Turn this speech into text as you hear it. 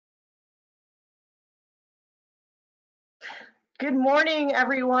Good morning,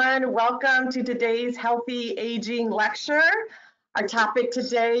 everyone. Welcome to today's Healthy Aging Lecture. Our topic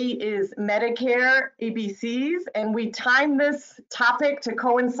today is Medicare ABCs, and we timed this topic to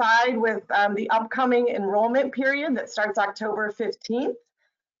coincide with the upcoming enrollment period that starts October 15th.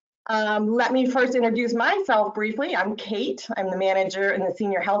 Let me first introduce myself briefly. I'm Kate. I'm the manager in the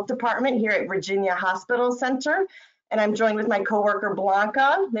Senior Health Department here at Virginia Hospital Center, and I'm joined with my coworker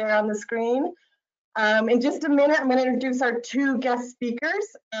Blanca there on the screen. In just a minute, I'm going to introduce our two guest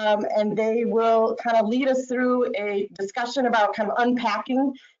speakers, and they will kind of lead us through a discussion about kind of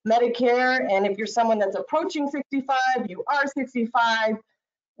unpacking Medicare. And if you're someone that's approaching 65, you are 65,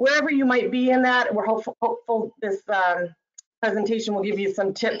 wherever you might be in that, we're hopeful this presentation will give you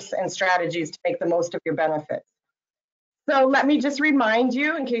some tips and strategies to make the most of your benefits. So let me just remind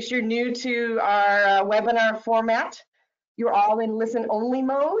you, in case you're new to our webinar format, you're all in listen-only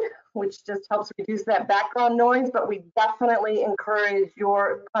mode, which just helps reduce that background noise, but we definitely encourage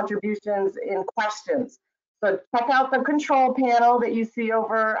your contributions in questions. So check out the control panel that you see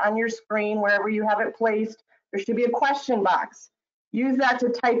over on your screen, wherever you have it placed. There should be a question box. Use that to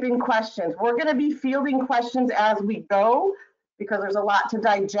type in questions. We're going to be fielding questions as we go because there's a lot to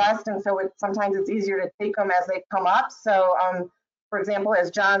digest, and so sometimes it's easier to take them as they come up. So for example,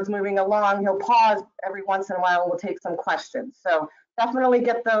 as John's moving along, he'll pause every once in a while and we'll take some questions. So definitely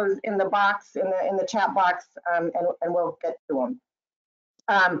get those in the box, in the chat box, and we'll get to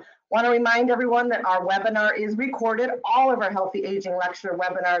them. Want to remind everyone that our webinar is recorded. All of our Healthy Aging Lecture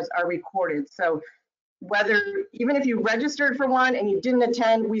webinars are recorded. So even if you registered for one and you didn't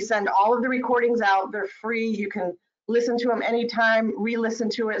attend, we send all of the recordings out. They're free. You can listen to them anytime, re-listen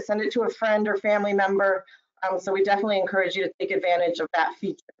to it, send it to a friend or family member. So we definitely encourage you to take advantage of that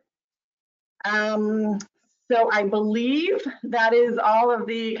feature. So I believe that is all of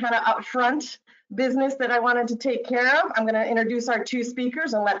the kind of upfront business that I wanted to take care of. I'm going to introduce our two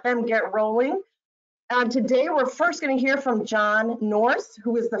speakers and let them get rolling. Today, we're first going to hear from John Norce,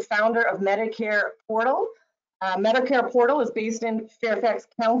 who is the founder of Medicare Portal. Medicare Portal is based in Fairfax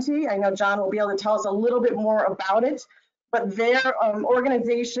County. I know John will be able to tell us a little bit more about it, but their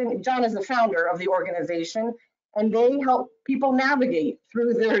organization, John is the founder of the organization, and they help people navigate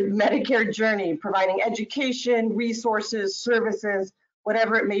through their Medicare journey, providing education, resources, services,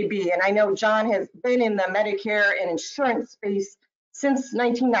 whatever it may be. And I know John has been in the Medicare and insurance space since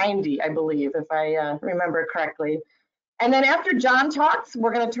 1990, I believe, if I remember correctly. And then after John talks,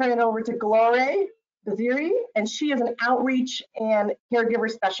 we're going to turn it over to Gelareh, Bassiry, and she is an outreach and caregiver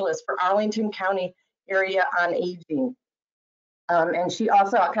specialist for Arlington County area on aging. And she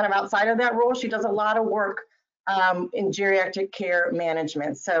also, kind of outside of that role, she does a lot of work in geriatric care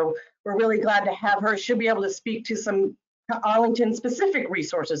management. So we're really glad to have her. She'll be able to speak to some Arlington specific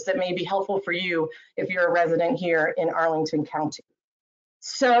resources that may be helpful for you if you're a resident here in Arlington County.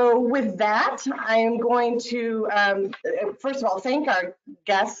 So with that, I am going to, first of all, thank our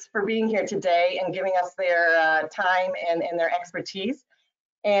guests for being here today and giving us their time and their expertise.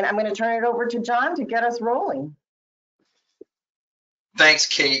 And I'm going to turn it over to John to get us rolling. Thanks,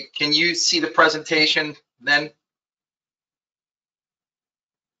 Kate. Can you see the presentation then?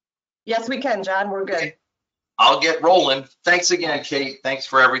 Yes, we can, John. We're good. Okay. I'll get rolling. Thanks again, Kate. Thanks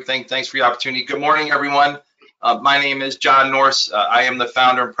for everything. Thanks for the opportunity. Good morning, everyone. My name is John Norce. I am the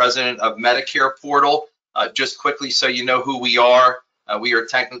founder and president of Medicare Portal. Just quickly so you know who we are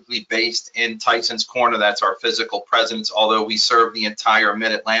technically based in Tyson's Corner. That's our physical presence. Although we serve the entire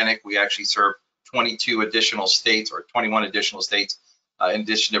Mid-Atlantic, we actually serve 22 additional states or 21 additional states in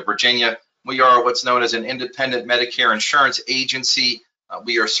addition to Virginia. We are what's known as an independent Medicare insurance agency.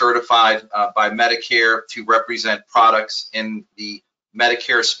 We are certified by Medicare to represent products in the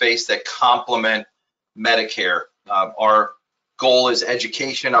Medicare space that complement Medicare. Our goal is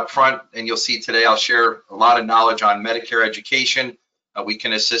education up front, and you'll see today I'll share a lot of knowledge on Medicare education. We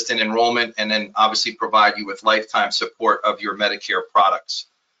can assist in enrollment and then obviously provide you with lifetime support of your Medicare products.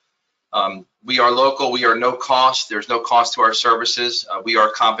 We are local, we are no cost, there's no cost to our services. We are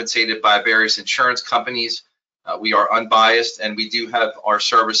compensated by various insurance companies. We are unbiased, and we do have our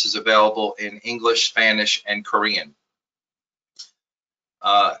services available in English, Spanish, and Korean.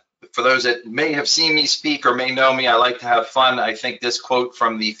 For those that may have seen me speak or may know me, I like to have fun. I think this quote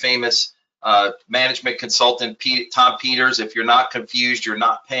from the famous management consultant, Tom Peters, if you're not confused, you're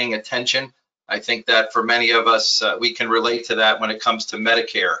not paying attention. I think that for many of us, we can relate to that when it comes to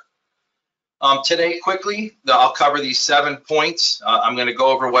Medicare. Today, quickly, I'll cover these 7 points. I'm going to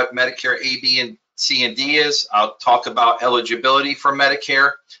go over what Medicare A, B, and C and D is. I'll talk about eligibility for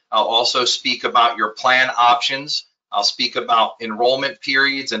Medicare. I'll also speak about your plan options. I'll speak about enrollment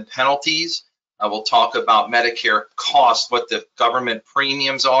periods and penalties. I will talk about Medicare costs, what the government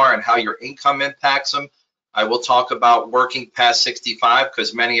premiums are and how your income impacts them. I will talk about working past 65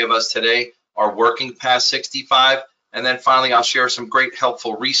 because many of us today are working past 65. And then finally, I'll share some great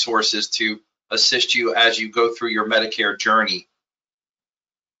helpful resources to assist you as you go through your Medicare journey.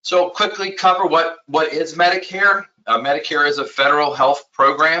 So quickly cover what is Medicare. Medicare is a federal health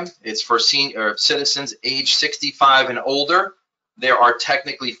program. It's for senior citizens age 65 and older. There are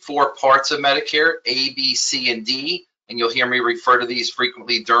technically 4 parts of Medicare, A, B, C, and D, and you'll hear me refer to these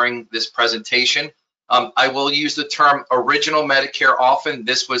frequently during this presentation. I will use the term original Medicare often.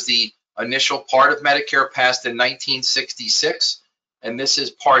 This was the initial part of Medicare passed in 1966, and this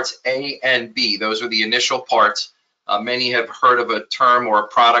is parts A and B. Those are the initial parts. Many have heard of a term or a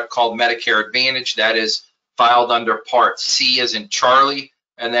product called Medicare Advantage that is filed under Part C as in Charlie,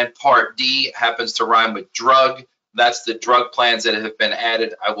 and then Part D happens to rhyme with drug. That's the drug plans that have been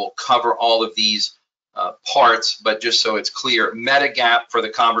added. I will cover all of these parts, but just so it's clear, Medigap for the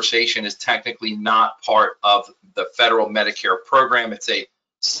conversation is technically not part of the federal Medicare program. It's a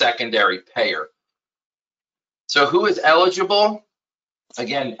secondary payer. So who is eligible?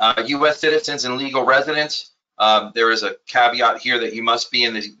 Again, U.S. citizens and legal residents. There is a caveat here that you must be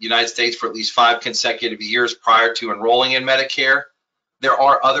in the United States for at least 5 consecutive years prior to enrolling in Medicare. There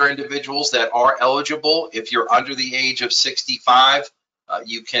are other individuals that are eligible. If you're under the age of 65,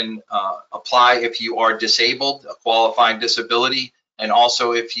 you can apply if you are disabled, a qualifying disability, and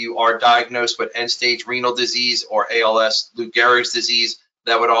also if you are diagnosed with end-stage renal disease or ALS, Lou Gehrig's disease,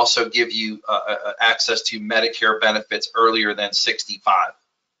 that would also give you access to Medicare benefits earlier than 65.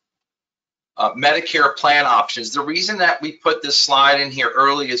 Medicare plan options. The reason that we put this slide in here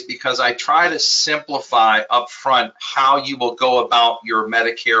early is because I try to simplify upfront how you will go about your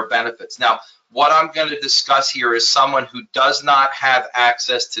Medicare benefits. Now, what I'm going to discuss here is someone who does not have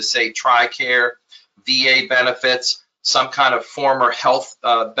access to, say, TRICARE, VA benefits, some kind of former health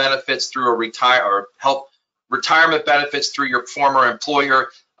benefits through a retirement benefits through your former employer,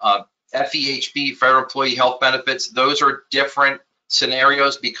 FEHB, Federal Employee Health Benefits. Those are different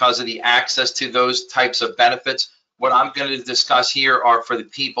scenarios because of the access to those types of benefits. What I'm going to discuss here are for the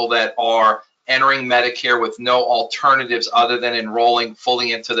people that are entering Medicare with no alternatives other than enrolling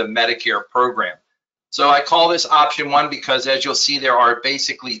fully into the Medicare program. So I call this option 1 because, as you'll see, there are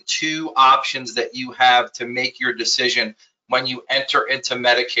basically 2 options that you have to make your decision when you enter into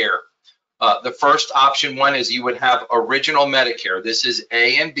Medicare. The first option 1 is you would have original Medicare. This is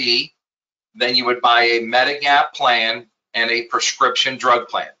A and B. Then you would buy a Medigap plan and a prescription drug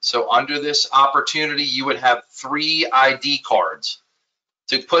plan. So under this opportunity, you would have 3 ID cards.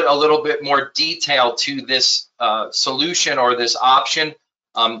 To put a little bit more detail to this solution or this option,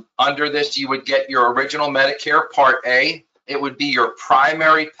 under this, you would get your original Medicare Part A. It would be your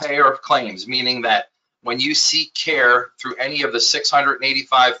primary payer of claims, meaning that when you seek care through any of the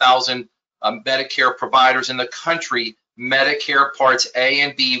 685,000 Medicare providers in the country, Medicare Parts A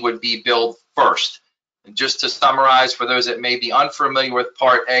and B would be billed first. And just to summarize, for those that may be unfamiliar with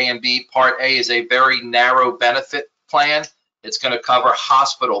Part A and B, Part A is a very narrow benefit plan. It's going to cover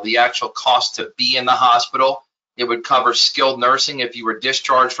hospital, the actual cost to be in the hospital. It would cover skilled nursing if you were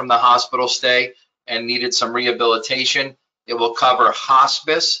discharged from the hospital stay and needed some rehabilitation. It will cover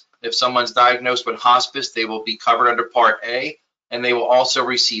hospice. If someone's diagnosed with hospice, they will be covered under Part A, and they will also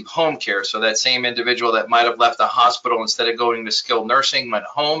receive home care. So that same individual that might have left the hospital instead of going to skilled nursing went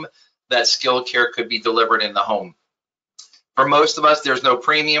home, that skilled care could be delivered in the home. For most of us, there's no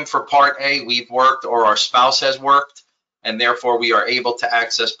premium for Part A. We've worked or our spouse has worked, and therefore we are able to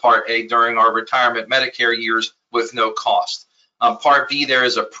access Part A during our retirement Medicare years with no cost. Part B, there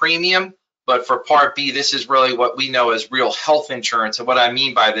is a premium, but for Part B, this is really what we know as real health insurance. And what I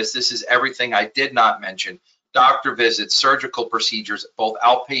mean by this is everything I did not mention. Doctor visits, surgical procedures, both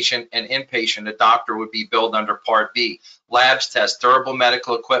outpatient and inpatient, a doctor would be billed under Part B. Labs, tests, durable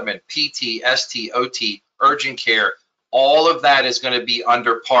medical equipment, PT, ST, OT, urgent care, all of that is going to be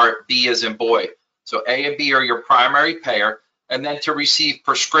under Part B as in boy. So A and B are your primary payer. And then to receive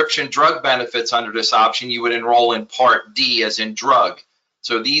prescription drug benefits under this option, you would enroll in Part D as in drug.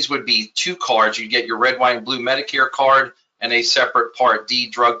 So these would be 2 cards. You get your red, white, and blue Medicare card and a separate Part D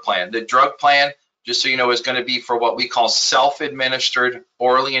drug plan. The drug plan, just so you know, is going to be for what we call self-administered,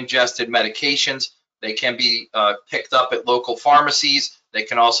 orally ingested medications. They can be picked up at local pharmacies. They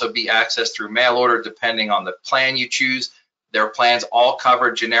can also be accessed through mail order depending on the plan you choose. Their plans all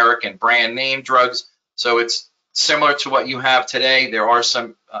cover generic and brand name drugs. So it's similar to what you have today. There are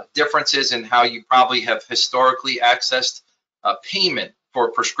some differences in how you probably have historically accessed payment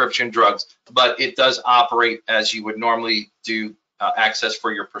for prescription drugs, but it does operate as you would normally do access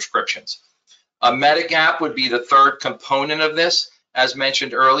for your prescriptions. A Medigap would be the third component of this. As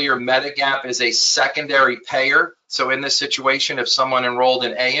mentioned earlier, Medigap is a secondary payer. So in this situation, if someone enrolled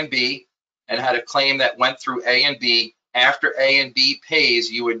in A and B and had a claim that went through A and B, after A and B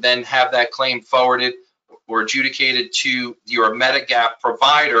pays, you would then have that claim forwarded or adjudicated to your Medigap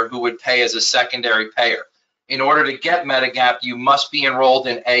provider, who would pay as a secondary payer. In order to get Medigap, you must be enrolled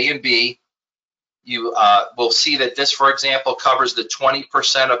in A and B. You will see that this, for example, covers the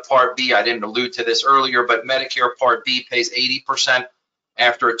 20% of Part B. I didn't allude to this earlier, but Medicare Part B pays 80%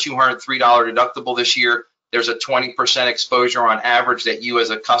 after a $203 deductible this year. There's a 20% exposure on average that you as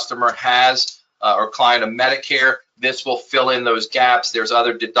a customer has or client of Medicare. This will fill in those gaps. There's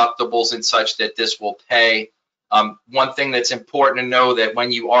other deductibles and such that this will pay. One thing that's important to know, that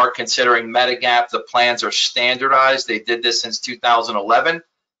when you are considering Medigap, the plans are standardized. They did this since 2011.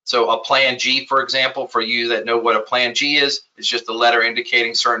 So a Plan G, for example, for you that know what a Plan G is, it's just a letter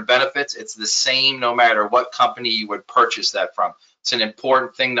indicating certain benefits. It's the same no matter what company you would purchase that from. It's an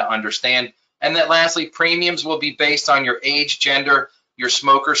important thing to understand. And then lastly, premiums will be based on your age, gender, your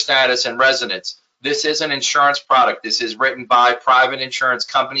smoker status, and residence. This is an insurance product. This is written by private insurance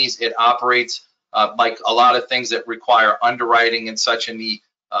companies. It operates like a lot of things that require underwriting and such in the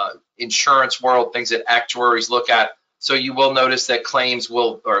insurance world, things that actuaries look at. So you will notice that claims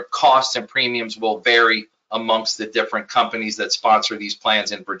will, or costs and premiums will vary amongst the different companies that sponsor these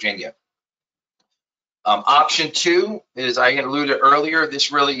plans in Virginia. Option 2 is, I alluded earlier,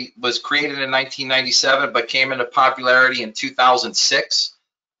 this really was created in 1997 but came into popularity in 2006,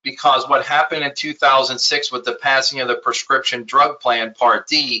 because what happened in 2006 with the passing of the prescription drug plan Part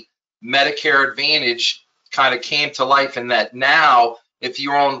D, Medicare Advantage kind of came to life, in that now if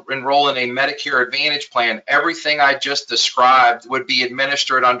you enroll in a Medicare Advantage plan, everything I just described would be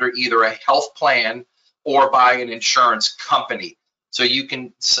administered under either a health plan or by an insurance company. So you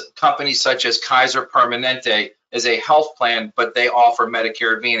can, companies such as Kaiser Permanente is a health plan, but they offer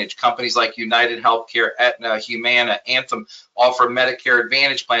Medicare Advantage. Companies like United Healthcare, Aetna, Humana, Anthem offer Medicare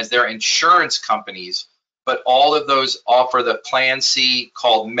Advantage plans. They're insurance companies, but all of those offer the Plan C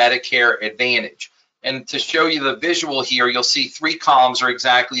called Medicare Advantage. And to show you the visual here, you'll see 3 columns are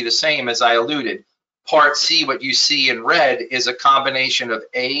exactly the same as I alluded. Part C, what you see in red, is a combination of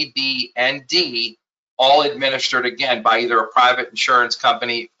A, B, and D, all administered again by either a private insurance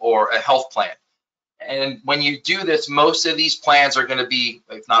company or a health plan. And when you do this, most of these plans are going to be,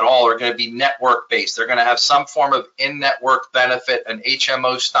 if not all, are going to be network based. They're going to have some form of in-network benefit, an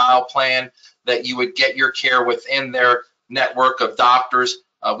HMO style plan that you would get your care within their network of doctors.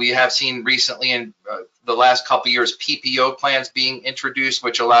 We have seen recently in the last couple of years PPO plans being introduced,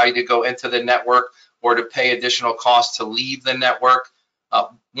 which allow you to go into the network or to pay additional costs to leave the network.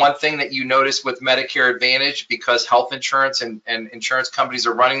 One thing that you notice with Medicare Advantage, because health insurance and insurance companies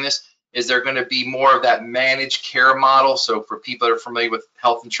are running this, is they're going to be more of that managed care model. So for people that are familiar with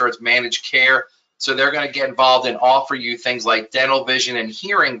health insurance, managed care, so they're going to get involved and offer you things like dental, vision, and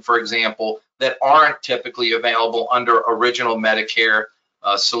hearing, for example, that aren't typically available under original Medicare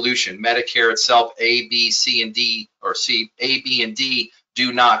solution. Medicare itself, A, B, C, and D, or A, B, and D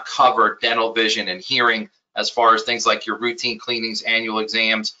do not cover dental, vision, and hearing, as far as things like your routine cleanings, annual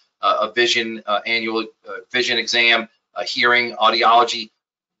exams, annual vision exam, hearing, audiology.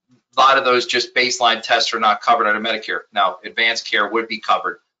 A lot of those just baseline tests are not covered under Medicare. Now, advanced care would be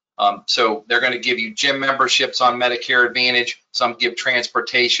covered. So they're going to give you gym memberships on Medicare Advantage. Some give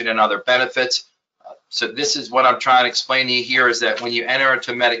transportation and other benefits. So this is what I'm trying to explain to you here, is that when you enter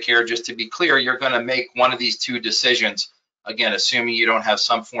into Medicare, just to be clear, you're going to make one of these 2 decisions, again, assuming you don't have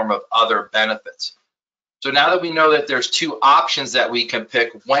some form of other benefits. So now that we know that there's 2 options that we can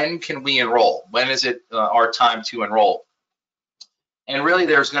pick, when can we enroll? When is it our time to enroll? And really,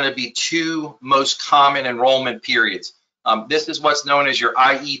 there's going to be 2 most common enrollment periods. This is what's known as your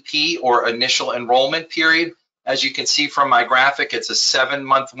IEP, or initial enrollment period. As you can see from my graphic, it's a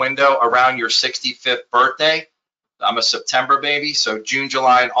 7-month window around your 65th birthday. I'm a September baby, so June,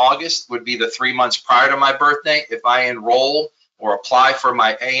 July, and August would be the 3 months prior to my birthday. If I enroll or apply for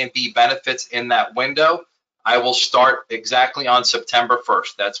my A and B benefits in that window, I will start exactly on September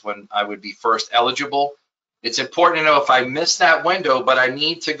 1st. That's when I would be first eligible. It's important to know, if I miss that window, but I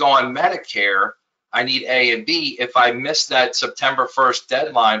need to go on Medicare, I need A and B. If I miss that September 1st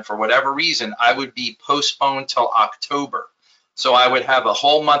deadline for whatever reason, I would be postponed till October. So I would have a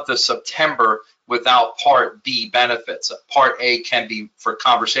whole month of September without Part B benefits. Part A can be, for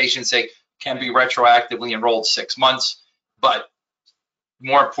conversation's sake, can be retroactively enrolled 6 months, but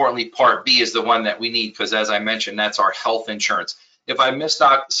more importantly, Part B is the one that we need, because as I mentioned, that's our health insurance. If I missed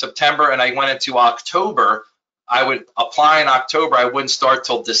September and I went into October, I would apply in October. I wouldn't start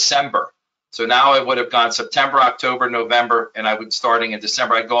till December. So now I would have gone September, October, November, and I would starting in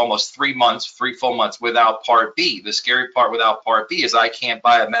December, I'd go almost 3 months, 3 full months without Part B. The scary part without Part B is I can't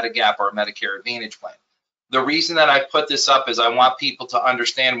buy a Medigap or a Medicare Advantage plan. The reason that I put this up is I want people to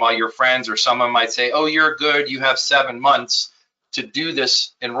understand, while your friends or someone might say, oh, you're good, you have 7 months to do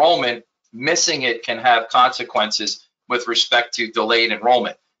this enrollment, missing it can have consequences with respect to delayed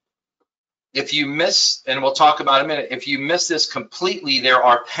enrollment. If you miss, and we'll talk about in a minute, if you miss this completely, there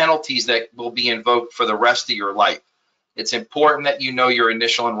are penalties that will be invoked for the rest of your life. It's important that you know your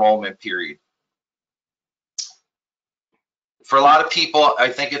initial enrollment period. For a lot of people, I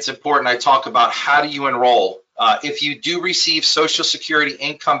think it's important I talk about how do you enroll. If you do receive Social Security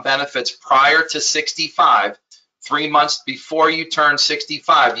income benefits prior to 65, 3 months before you turn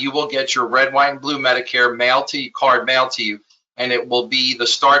 65, you will get your red, white, and blue Medicare mailed to you, card mailed to you, and it will be the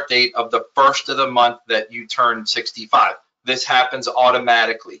start date of the first of the month that you turn 65. This happens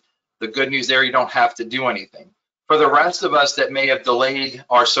automatically. The good news there, you don't have to do anything. For the rest of us that may have delayed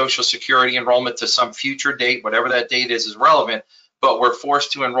our Social Security enrollment to some future date, whatever that date is relevant, but we're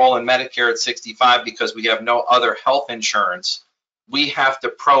forced to enroll in Medicare at 65 because we have no other health insurance, we have to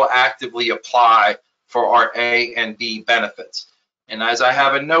proactively apply for our A and B benefits. And as I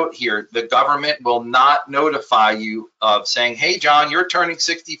have a note here, the government will not notify you of saying, hey, John, you're turning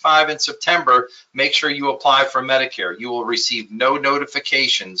 65 in September. Make sure you apply for Medicare. You will receive no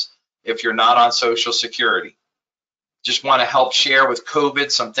notifications if you're not on Social Security. Just want to help share with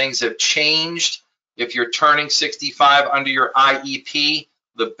COVID, some things have changed. If you're turning 65 under your IEP,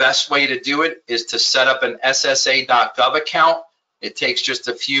 the best way to do it is to set up an SSA.gov account. It takes just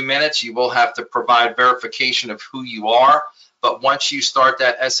a few minutes. You will have to provide verification of who you are. But once you start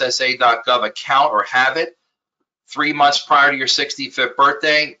that SSA.gov account or have it, 3 months prior to your 65th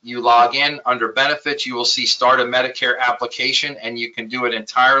birthday, you log in under benefits, you will see start a Medicare application, and you can do it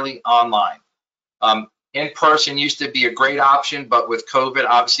entirely online. In person used to be a great option, but with COVID,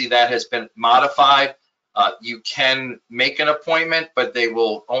 obviously that has been modified. You can make an appointment, but they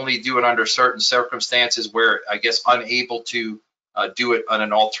will only do it under certain circumstances where, I guess, unable to do it on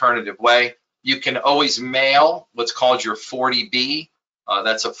an alternative way. You can always mail what's called your 40B.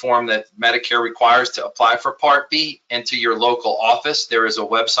 That's a form that Medicare requires to apply for Part B into your local office. There is a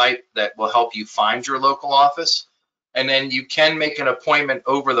website that will help you find your local office. And then you can make an appointment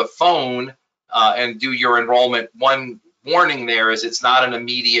over the phone and do your enrollment. One warning there is it's not an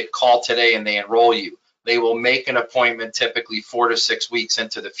immediate call today and they enroll you. They will make an appointment typically 4 to 6 weeks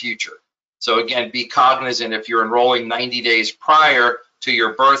into the future. So again, be cognizant if you're enrolling 90 days prior to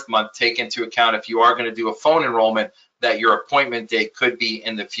your birth month, take into account if you are going to do a phone enrollment that your appointment date could be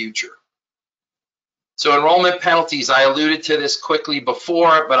in the future. So enrollment penalties, I alluded to this quickly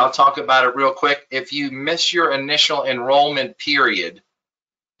before, but I'll talk about it real quick. If you miss your initial enrollment period,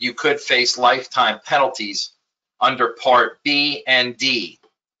 you could face lifetime penalties under Part B and D.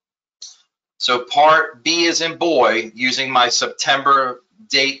 So Part B is in boy, using my September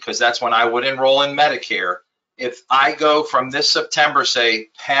date, because that's when I would enroll in Medicare. If I go from this September, say,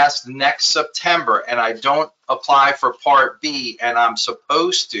 past next September, and I don't apply for Part B and I'm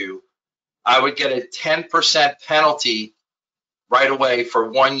supposed to, I would get a 10% penalty right away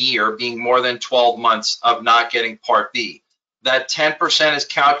for 1 year, being more than 12 months of not getting Part B. That 10% is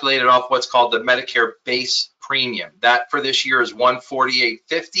calculated off what's called the Medicare base premium. That for this year is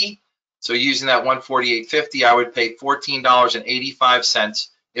 $148.50. So using that $148.50, I would pay $14.85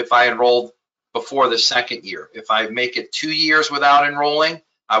 if I enrolled before the second year. If I make it 2 years without enrolling,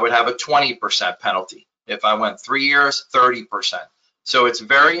 I would have a 20% penalty. If I went 3 years, 30%. So it's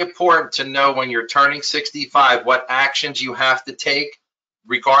very important to know when you're turning 65 what actions you have to take,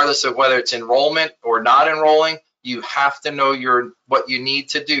 regardless of whether it's enrollment or not enrolling. You have to know what you need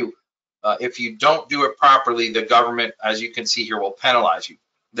to do. If you don't do it properly, the government, as you can see here, will penalize you.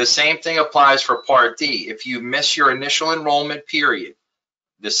 The same thing applies for Part D. If you miss your initial enrollment period,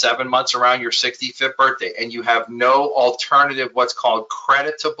 the 7 months around your 65th birthday, and you have no alternative, what's called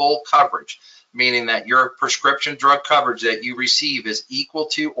creditable coverage, meaning that your prescription drug coverage that you receive is equal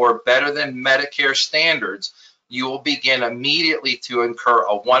to or better than Medicare standards, you will begin immediately to incur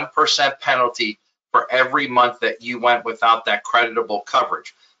a 1% penalty for every month that you went without that creditable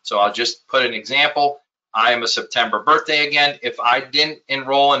coverage. So I'll just put an example. I am a September birthday again. If I didn't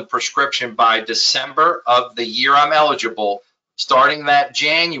enroll in prescription by December of the year I'm eligible, starting that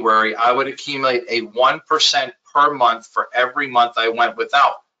January, I would accumulate a 1% per month for every month I went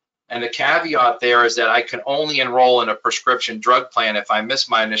without. And the caveat there is that I can only enroll in a prescription drug plan if I miss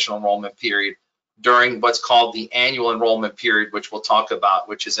my initial enrollment period during what's called the annual enrollment period, which we'll talk about,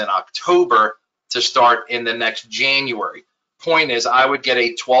 which is in October to start in the next January. point is I would get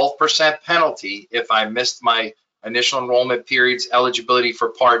a 12% penalty if I missed my initial enrollment period's eligibility for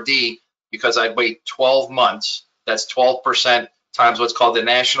Part D, because I'd wait 12 months. That's 12% times what's called the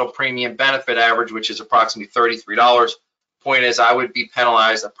national premium benefit average, which is approximately $33. Point is, I would be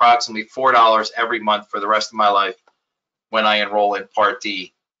penalized approximately $4 every month for the rest of my life when I enroll in Part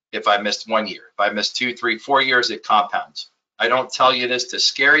D if I missed 1 year. If I missed 2, 3, 4 years, it compounds. I don't tell you this to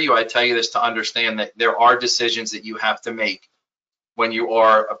scare you. I tell you this to understand that there are decisions that you have to make when you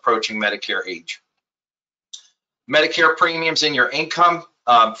are approaching Medicare age. Medicare premiums in your income.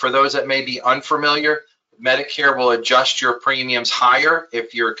 For those that may be unfamiliar, Medicare will adjust your premiums higher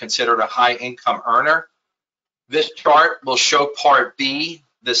if you're considered a high income earner. This chart will show Part B.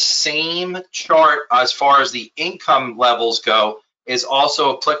 The same chart as far as the income levels go is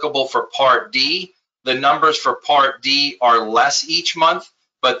also applicable for Part D. The numbers for Part D are less each month,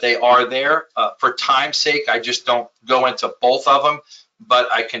 but they are there. For time's sake, I just don't go into both of them,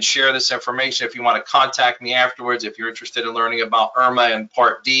 but I can share this information if you want to contact me afterwards, if you're interested in learning about IRMA and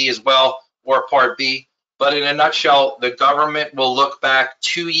Part D as well, or Part B. But in a nutshell, the government will look back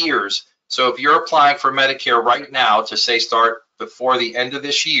 2 years. So if you're applying for Medicare right now to say start before the end of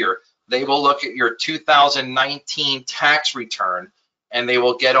this year, they will look at your 2019 tax return and they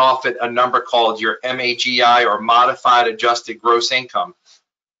will get off at a number called your MAGI, or modified adjusted gross income.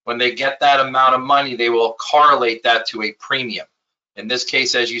 When they get that amount of money, they will correlate that to a premium. In this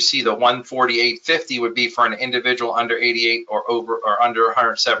case, as you see, the 148.50 would be for an individual under 88 or over or under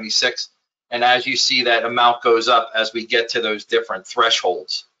 176. And as you see, that amount goes up as we get to those different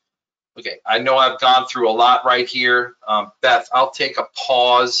thresholds. Okay, I know I've gone through a lot right here. Beth, I'll take a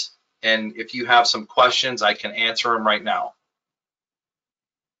pause, and if you have some questions, I can answer them right now.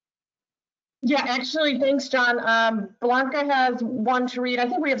 Yeah, actually, thanks, John. Blanca has one to read. I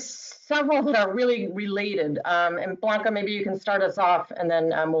think we have several that are really related. And Blanca, maybe you can start us off, and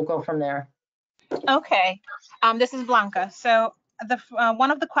then we'll go from there. Okay, this is Blanca. So one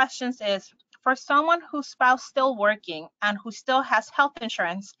of the questions is, for someone whose spouse still working and who still has health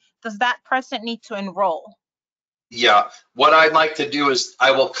insurance, does that person need to enroll? Yeah, what I'd like to do is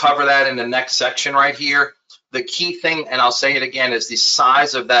I will cover that in the next section right here. The key thing, and I'll say it again, is the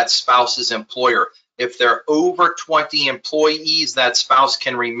size of that spouse's employer. If they're over 20 employees, that spouse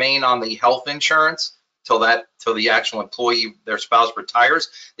can remain on the health insurance till the actual employee, their spouse, retires.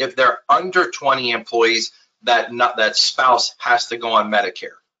 If they're under 20 employees, that spouse has to go on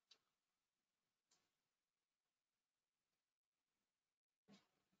Medicare.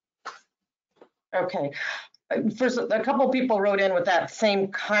 Okay. First, a couple people wrote in with that same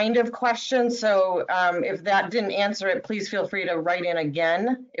kind of question. So if that didn't answer it, please feel free to write in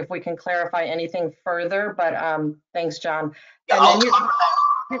again if we can clarify anything further. But thanks, John. Yeah, And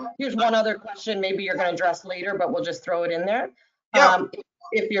then here's one other question maybe you're going to address later, but we'll just throw it in there. Yeah.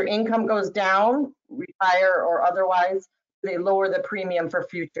 If your income goes down, retire or otherwise, they lower the premium for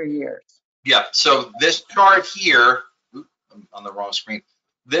future years. Yeah, so this chart here, I'm on the wrong screen.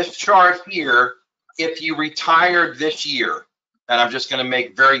 This chart here, if you retired this year, and I'm just going to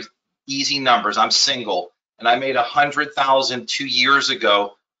make very easy numbers, I'm single, and I made $100,000 2 years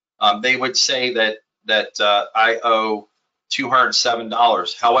ago, they would say that I owe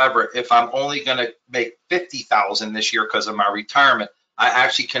 $207. However, if I'm only going to make $50,000 this year because of my retirement, I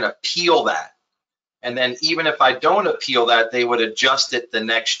actually can appeal that. And then even if I don't appeal that, they would adjust it the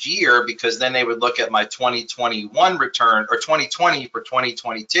next year, because then they would look at my 2021 return or 2020 for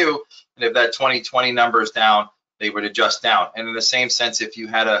 2022. And if that 2020 number is down, they would adjust down. And in the same sense, if you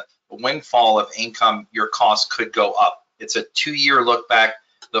had a windfall of income, your cost could go up. It's a 2-year look back.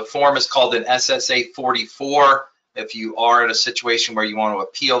 The form is called an SSA 44. If you are in a situation where you want to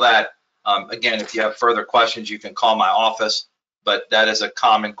appeal that, again, if you have further questions, you can call my office. But that is a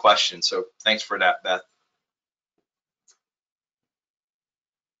common question. So thanks for that, Beth.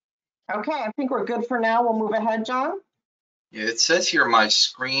 Okay, I think we're good for now. We'll move ahead, John. Yeah, it says here my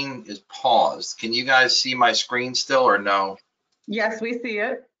screen is paused. Can you guys see my screen still or no? Yes, we see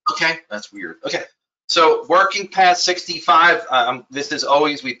it. Okay, that's weird. Okay, so working past 65, this is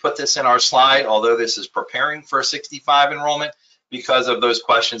always, we put this in our slide, although this is preparing for 65 enrollment because of those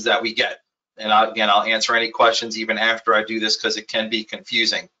questions that we get. And again, I'll answer any questions even after I do this because it can be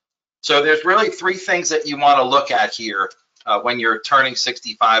confusing. So there's really 3 things that you want to look at here when you're turning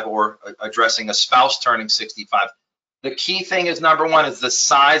 65 or addressing a spouse turning 65. The key thing is, number 1, is the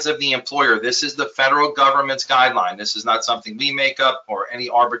size of the employer. This is the federal government's guideline. This is not something we make up or any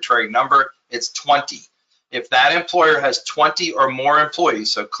arbitrary number. It's 20. If that employer has 20 or more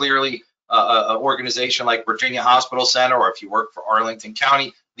employees, so clearly an organization like Virginia Hospital Center, or if you work for Arlington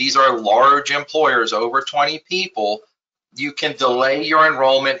County, these are large employers, over 20 people. you can delay your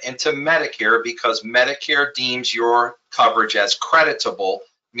enrollment into Medicare because Medicare deems your coverage as creditable,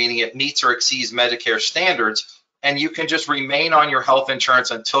 meaning it meets or exceeds Medicare standards, and you can just remain on your health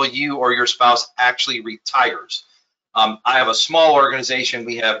insurance until you or your spouse actually retires. I have a small organization.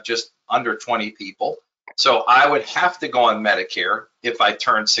 We have just under 20 people. So I would have to go on Medicare if I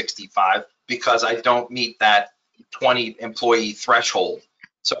turn 65 because I don't meet that 20 employee threshold.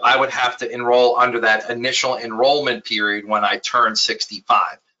 So I would have to enroll under that initial enrollment period when I turn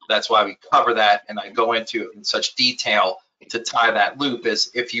 65. That's why we cover that, and I go into it in such detail to tie that loop.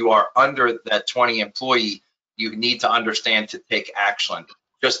 Is if you are under that 20 employee, you need to understand to take action.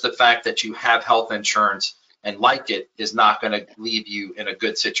 Just the fact that you have health insurance and like it is not going to leave you in a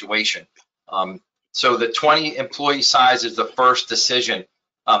good situation. So the 20 employee size is the first decision.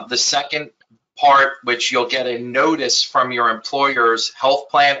 The second part, which you'll get a notice from your employer's health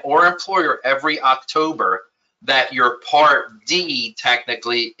plan or employer every October, that your Part D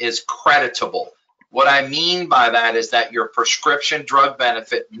technically is creditable. What I mean by that is that your prescription drug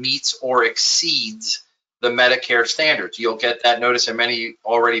benefit meets or exceeds the Medicare standards. You'll get that notice, and many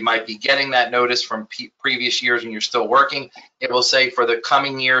already might be getting that notice from previous years when you're still working. It will say for the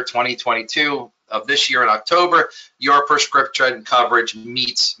coming year, 2022, of this year in October, your prescription coverage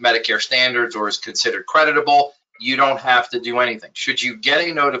meets Medicare standards or is considered creditable. You don't have to do anything. Should you get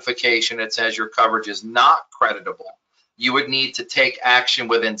a notification that says your coverage is not creditable, you would need to take action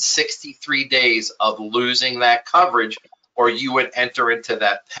within 63 days of losing that coverage, or you would enter into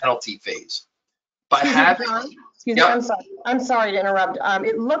that penalty phase. By having, Excuse me, I'm sorry to interrupt.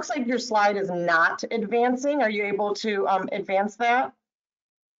 It looks like your slide is not advancing. Are you able to advance that?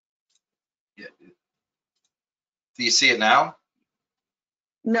 do you see it now?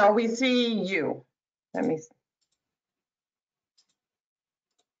 No, we see you. Let me.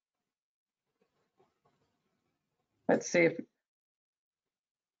 Let's see if.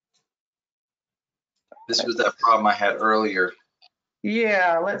 This was that problem I had earlier.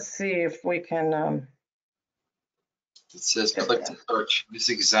 Yeah, let's see if we can. It says click to search. This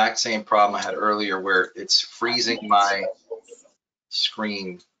exact same problem I had earlier where it's freezing my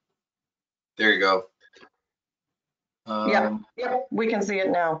screen. There you go. Yeah, we can see it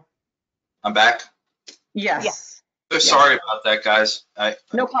now. I'm back. Yes. So sorry about that, guys.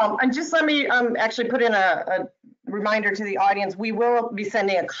 No problem. And just let me actually put in a reminder to the audience. We will be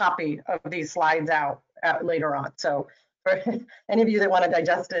sending a copy of these slides out later on. So for any of you that want to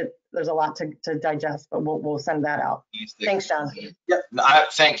digest it, there's a lot to digest, but we'll send that out. Thanks, John. Yeah,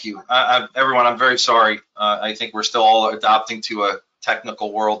 thank you. Everyone, I'm very sorry. I think we're still all adopting to a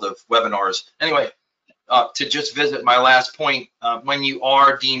technical world of webinars. Anyway, to just visit my last point, when you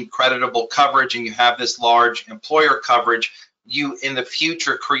are deemed creditable coverage and you have this large employer coverage, you in the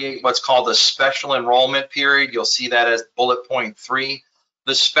future create what's called a special enrollment period. You'll see that as bullet point 3.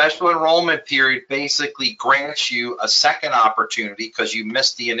 The special enrollment period basically grants you a second opportunity, because you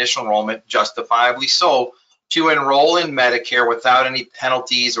missed the initial enrollment, justifiably so, to enroll in Medicare without any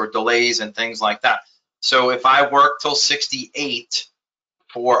penalties or delays and things like that. So if I work till 68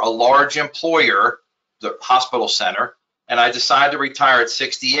 for a large employer, the hospital center, and I decide to retire at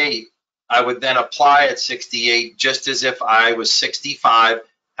 68, I would then apply at 68 just as if I was 65,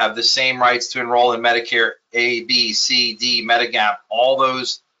 have the same rights to enroll in Medicare A, B, C, D, Medigap, all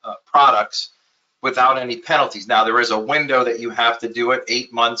those products without any penalties. Now, there is a window that you have to do it,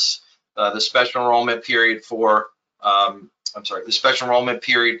 8 months. The special enrollment period for, the special enrollment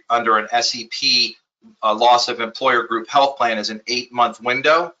period under an SEP, loss of employer group health plan, is an 8-month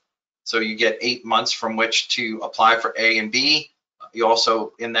window. So you get 8 months from which to apply for A and B. You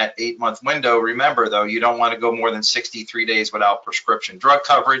also, in that 8-month window, remember though, you don't want to go more than 63 days without prescription drug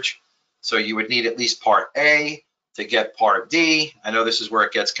coverage. So you would need at least Part A to get Part D. I know this is where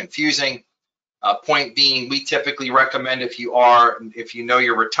it gets confusing. Point being, we typically recommend if you know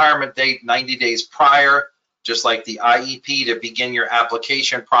your retirement date 90 days prior, just like the IEP, to begin your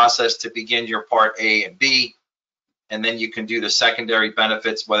application process to begin your Part A and B. And then you can do the secondary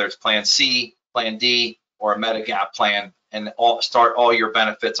benefits, whether it's Plan C, Plan D, or a Medigap plan, and start all your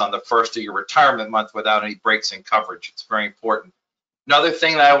benefits on the first of your retirement month without any breaks in coverage. It's very important. Another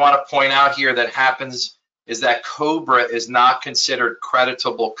thing that I want to point out here that happens is that COBRA is not considered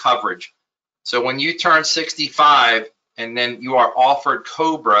creditable coverage. So when you turn 65 and then you are offered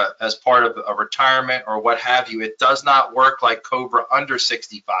COBRA as part of a retirement or what have you, it does not work like COBRA under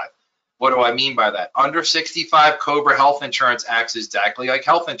 65. What do I mean by that? Under 65, COBRA health insurance acts exactly like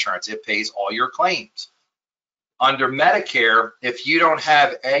health insurance. It pays all your claims. Under Medicare, if you don't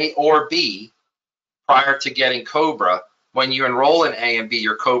have A or B prior to getting COBRA, when you enroll in A and B,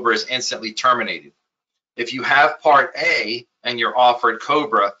 your COBRA is instantly terminated. If you have Part A and you're offered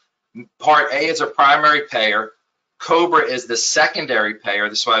COBRA, Part A is a primary payer, COBRA is the secondary payer.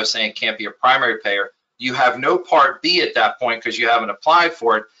 This is why I was saying it can't be a primary payer. You have no Part B at that point because you haven't applied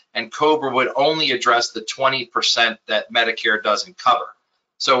for it, and COBRA would only address the 20% that Medicare doesn't cover.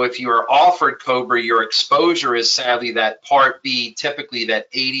 So if you are offered COBRA, your exposure is sadly that Part B, typically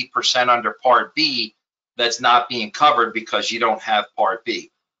that 80% under Part B that's not being covered because you don't have Part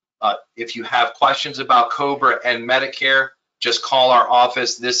B. If you have questions about COBRA and Medicare, just call our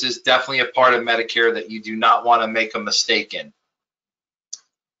office. This is definitely a part of Medicare that you do not want to make a mistake in.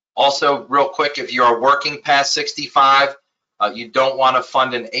 Also, real quick, if you are working past 65, you don't want to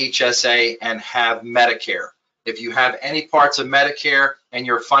fund an HSA and have Medicare. If you have any parts of Medicare and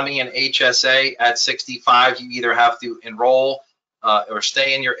you're funding an HSA at 65, you either have to enroll or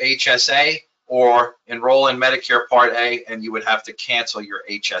stay in your HSA or enroll in Medicare Part A, and you would have to cancel your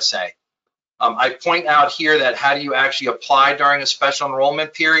HSA. I point out here that how do you actually apply during a special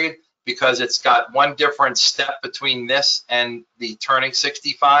enrollment period, because it's got one different step between this and the turning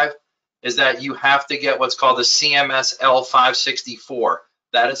 65, is that you have to get what's called the CMS L564.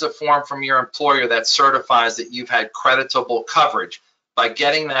 That is a form from your employer that certifies that you've had creditable coverage. By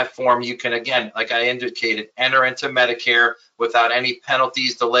getting that form, you can, again, like I indicated, enter into Medicare without any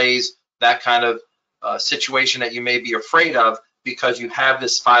penalties, delays, that kind of situation that you may be afraid of, because you have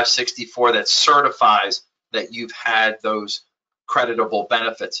this 564 that certifies that you've had those creditable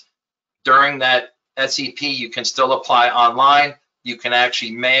benefits. During that SEP, you can still apply online. You can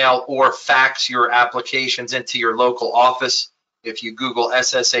actually mail or fax your applications into your local office. If you Google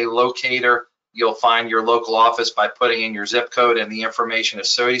SSA locator, you'll find your local office by putting in your zip code and the information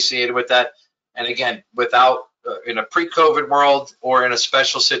associated with that. And again, without in a pre-COVID world or in a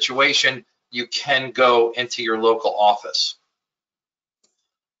special situation, you can go into your local office.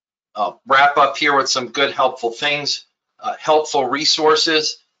 I'll wrap up here with some good helpful things, helpful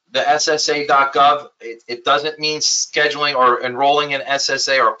resources. The SSA.gov, it doesn't mean scheduling or enrolling in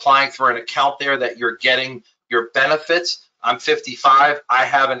SSA or applying for an account there that you're getting your benefits. I'm 55, I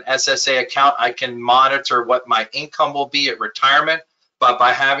have an SSA account. I can monitor what my income will be at retirement, but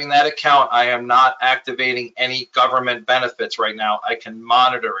by having that account, I am not activating any government benefits right now. I can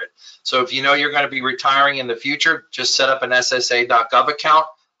monitor it. So if you know you're going to be retiring in the future, just set up an SSA.gov account.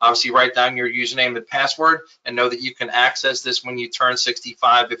 Obviously, write down your username and password and know that you can access this when you turn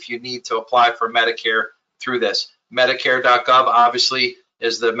 65 if you need to apply for Medicare through this. Medicare.gov obviously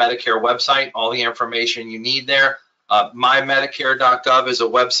is the Medicare website, all the information you need there. MyMedicare.gov is a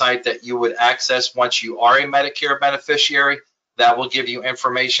website that you would access once you are a Medicare beneficiary. That will give you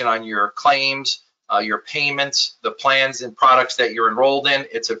information on your claims, your payments, the plans and products that you're enrolled in.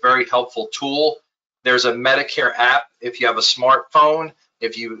 It's a very helpful tool. There's a Medicare app if you have a smartphone.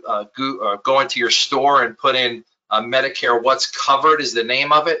 If you go into your store and put in Medicare What's Covered is the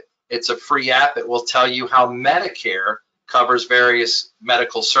name of it. It's a free app. It will tell you how Medicare covers various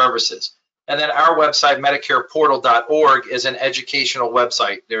medical services. And then our website, MedicarePortal.org, is an educational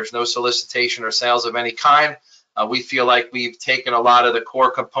website. There's no solicitation or sales of any kind. We feel like we've taken a lot of the core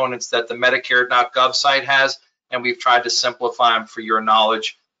components that the Medicare.gov site has, and we've tried to simplify them for your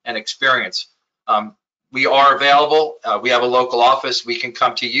knowledge and experience. We are available. We have a local office. We can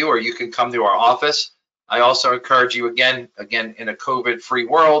come to you or you can come to our office. I also encourage you, again, in a COVID-free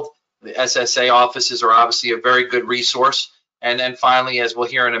world, the SSA offices are obviously a very good resource. And then finally, as we'll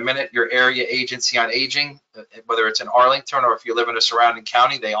hear in a minute, your area agency on aging, whether it's in Arlington or if you live in a surrounding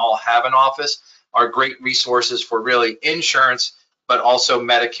county, they all have an office, are great resources for really insurance, but also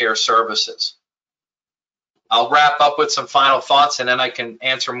Medicare services. I'll wrap up with some final thoughts and then I can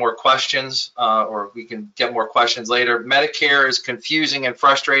answer more questions or we can get more questions later. Medicare is confusing and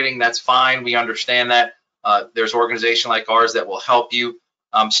frustrating. That's fine. We understand that. There's an organization like ours that will help you.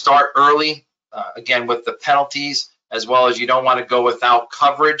 Start early, again, with the penalties, as well as you don't want to go without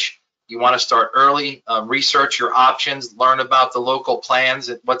coverage. You want to start early, research your options, learn about the local plans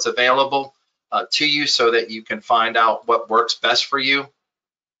and what's available to you so that you can find out what works best for you.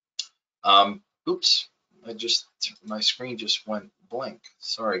 Oops. My screen just went blank.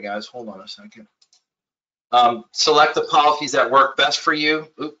 Sorry, guys, hold on a second. Select the policies that work best for you.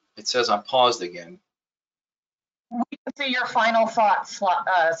 Oop, it says I'm paused again. We can see your final thought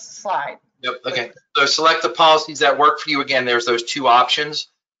slide. Yep, okay. So select the policies that work for you. Again, there's those two options.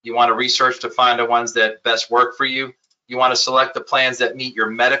 You want to research to find the ones that best work for you. You want to select the plans that meet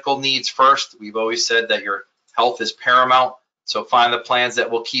your medical needs first. We've always said that your health is paramount. So find the plans that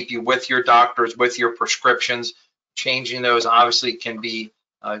will keep you with your doctors, with your prescriptions. Changing those obviously can be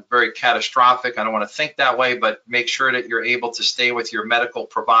very catastrophic. I don't want to think that way, but make sure that you're able to stay with your medical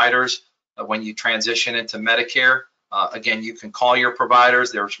providers when you transition into Medicare. Again, you can call your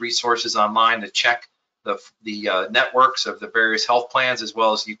providers. There's resources online to check the networks of the various health plans, as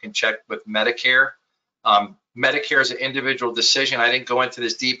well as you can check with Medicare. Medicare is an individual decision. I didn't go into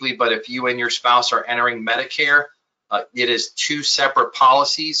this deeply, but if you and your spouse are entering Medicare, it is two separate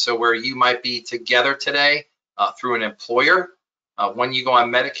policies. So where you might be together today through an employer, when you go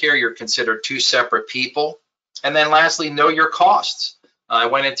on Medicare, you're considered two separate people. And then lastly, know your costs. I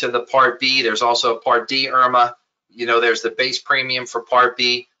went into the Part B. There's also a Part D, Irma. You know, there's the base premium for Part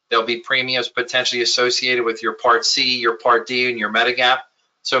B. There'll be premiums potentially associated with your Part C, your Part D, and your Medigap.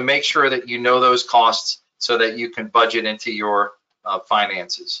 So make sure that you know those costs so that you can budget into your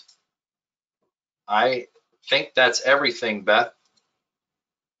finances. I think that's everything, Beth.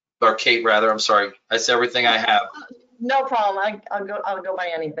 Or Kate, rather. I'm sorry. That's everything I have. No problem. I'll go by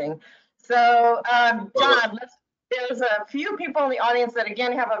anything. So, John, there's a few people in the audience that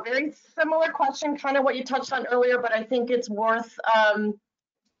again have a very similar question, kind of what you touched on earlier, but I think it's worth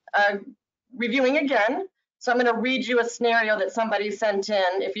reviewing again. So I'm going to read you a scenario that somebody sent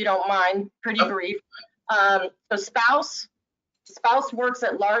in, if you don't mind, pretty brief. So spouse works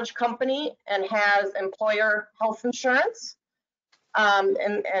at large company and has employer health insurance,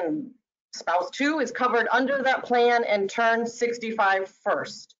 and spouse 2 is covered under that plan and turns 65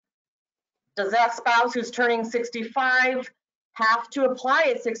 first. Does that spouse who's turning 65 have to apply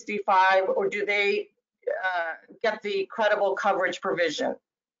at 65, or do they get the credible coverage provision?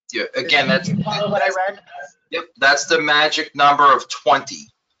 Yeah, again, that's what I read. Yep, that's the magic number of 20.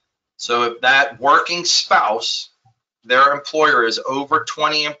 So if that working spouse, their employer is over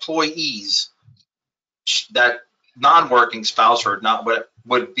 20 employees, that non-working spouse or not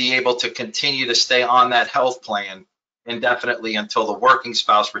would be able to continue to stay on that health plan indefinitely until the working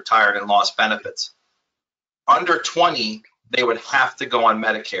spouse retired and lost benefits. Under 20, they would have to go on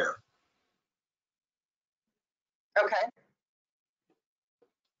Medicare. Okay.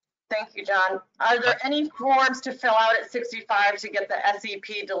 Thank you, John. Are there any forms to fill out at 65 to get the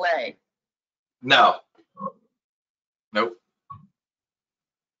SEP delay? No. Nope.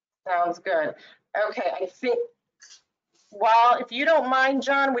 Sounds good. Okay, I think, well, if you don't mind,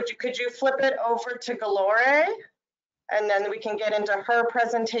 John, could you flip it over to Gelareh? And then we can get into her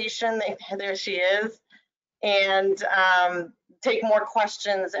presentation. There she is. And take more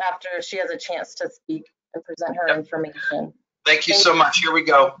questions after she has a chance to speak and present her information. Thank you so much. Here we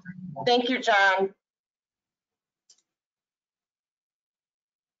go. Thank you, John.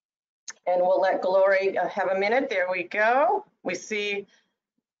 And we'll let Gelareh have a minute. There we go. We see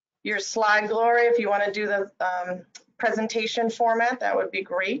your slide, Gelareh. If you want to do the presentation format, that would be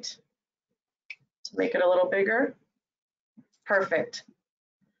great. To make it a little bigger. Perfect.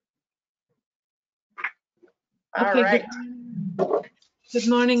 All right. Good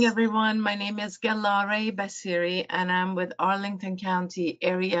morning, everyone. My name is Gelareh Bassiry, and I'm with Arlington County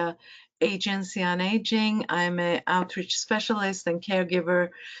Area Agency on Aging. I'm an outreach specialist and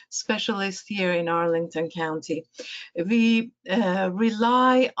caregiver specialist here in Arlington County. We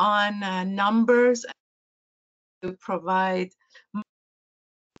rely on numbers to provide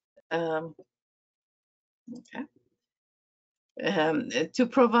to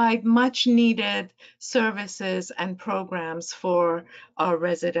provide much needed services and programs for our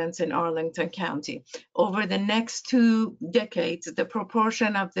residents in Arlington County. Over the next 2 decades, the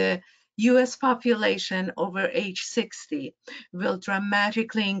proportion of the US population over age 60 will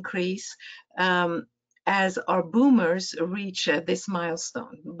dramatically increase as our boomers reach this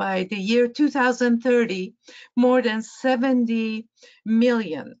milestone. By the year 2030, more than 70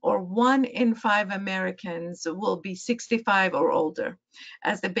 million, or 1 in 5 Americans, will be 65 or older.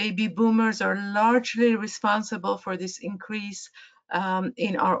 As the baby boomers are largely responsible for this increase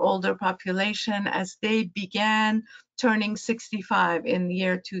in our older population, as they began turning 65 in the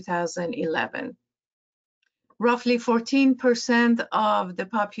year 2011. Roughly 14% of the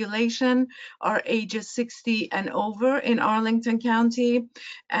population are ages 60 and over in Arlington County,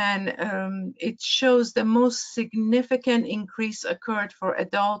 and it shows the most significant increase occurred for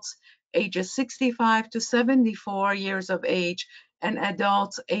adults ages 65 to 74 years of age and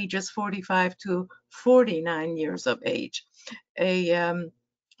adults ages 45 to 49 years of age.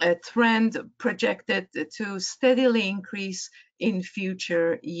 A trend projected to steadily increase in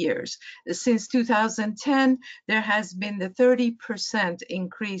future years. Since 2010, there has been the 30%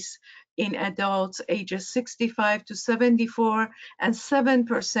 increase in adults ages 65 to 74 and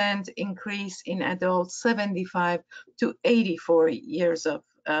 7% increase in adults 75 to 84 years of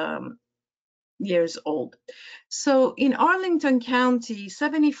years old. So in Arlington County,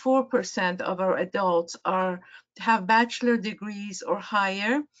 74% of our adults have bachelor degrees or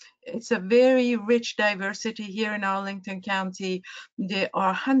higher. It's a very rich diversity here in Arlington County. There are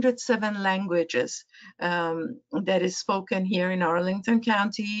 107 languages that is spoken here in Arlington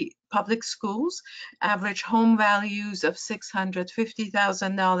County public schools. Average home values of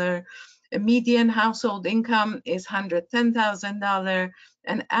 $650,000. A median household income is $110,000.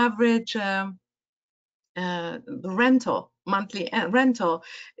 An average monthly rental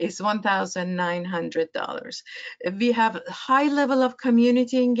is $1,900. We have a high level of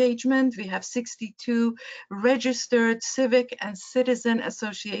community engagement. We have 62 registered civic and citizen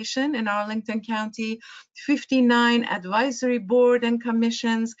association in Arlington County, 59 advisory board and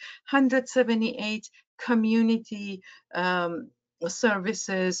commissions, 178 community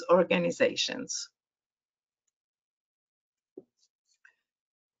services organizations.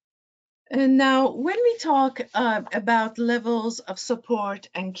 And now, when we talk about levels of support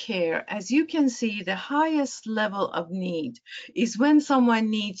and care, as you can see, the highest level of need is when someone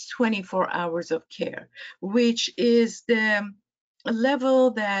needs 24 hours of care, which is the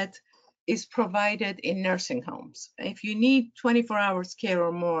level that is provided in nursing homes. If you need 24 hours care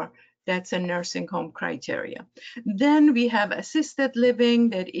or more, that's a nursing home criteria. Then we have assisted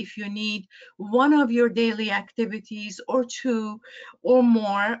living, that if you need one of your daily activities or two or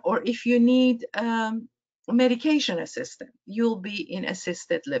more, or if you need medication assistance, you'll be in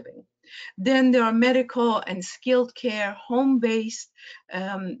assisted living. Then there are medical and skilled care, home-based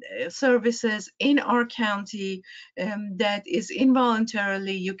services in our county that is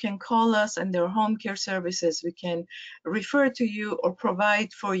involuntarily. You can call us, and there are home care services. We can refer to you or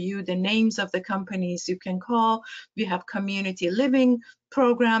provide for you the names of the companies you can call. We have community living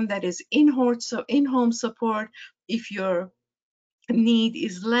program that is in-home support. If your need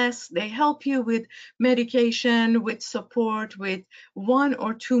is less, they help you with medication, with support, with one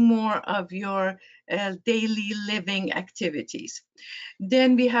or two more of your daily living activities.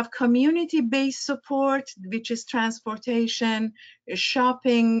 Then we have community-based support, which is transportation,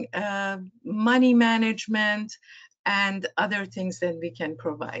 shopping, money management, and other things that we can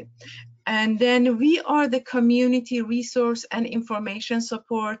provide. And then we are the community resource and information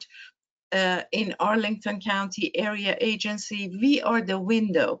support in Arlington County Area Agency. We are the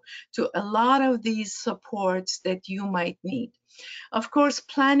window to a lot of these supports that you might need. Of course,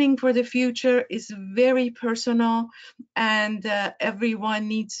 planning for the future is very personal, and everyone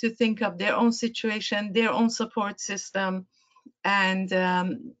needs to think of their own situation, their own support system, and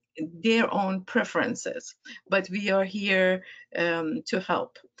their own preferences. But we are here to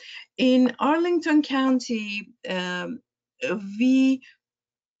help. In Arlington County, we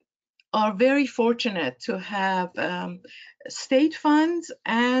are very fortunate to have state funds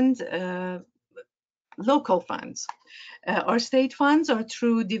and local funds. Our state funds are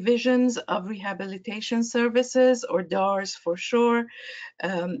through divisions of rehabilitation services, or DARS for sure.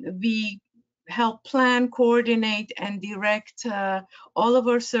 We help plan, coordinate, and direct all of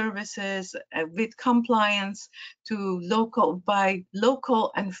our services with compliance to local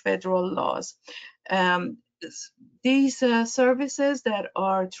and federal laws. These services that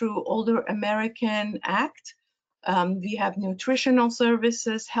are through Older American Act, we have nutritional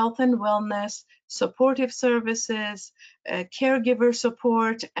services, health and wellness, supportive services, caregiver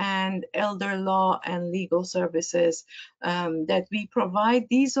support, and elder law and legal services that we provide.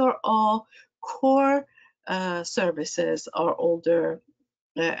 These are all core services, our Older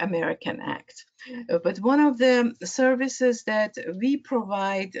American Act. But one of the services that we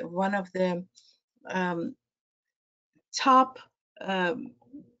provide, one of the top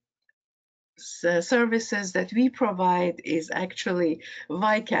services that we provide is actually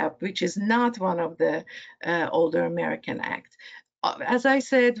VICAP, which is not one of the Older American Act. As I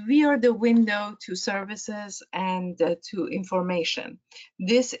said, we are the window to services and to information.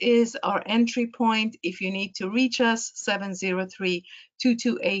 This is our entry point. If you need to reach us,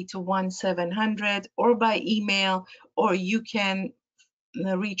 703-228-1700, or by email, or you can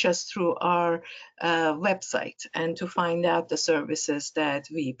reach us through our website and to find out the services that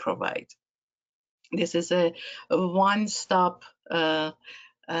we provide. This is a one-stop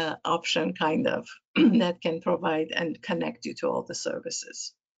option, kind of, that can provide and connect you to all the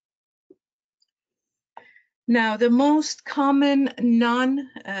services. Now, the most common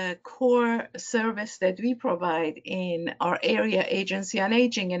non-core service that we provide in our Area Agency on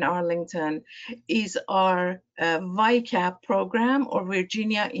Aging in Arlington is our VICAP program, or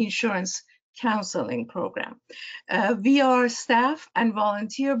Virginia Insurance Counseling Program. We are staff and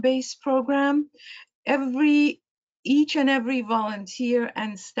volunteer-based program. Every each and every volunteer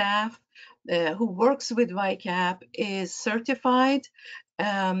and staff who works with VICAP is certified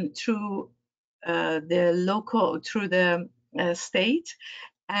through the state,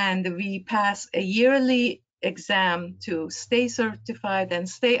 and we pass a yearly exam to stay certified and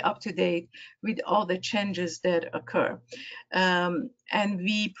stay up to date with all the changes that occur. And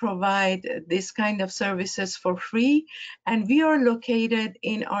we provide this kind of services for free. And we are located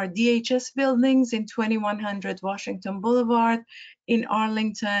in our DHS buildings in 2100 Washington Boulevard in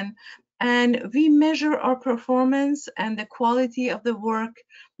Arlington. And we measure our performance and the quality of the work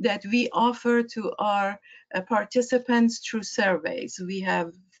that we offer to our participants through surveys.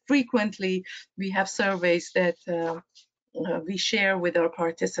 Frequently we have surveys that we share with our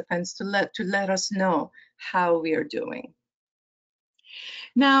participants to let us know how we are doing.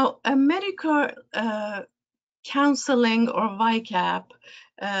 Now, a Medicare counseling or VICAP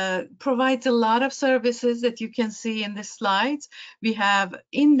provides a lot of services that you can see in the slides. We have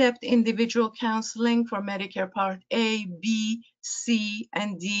in-depth individual counseling for Medicare Part A, B, C,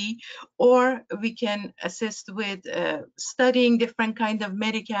 and D, or we can assist with studying different kind of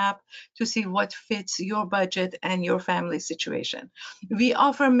Medicap to see what fits your budget and your family situation. We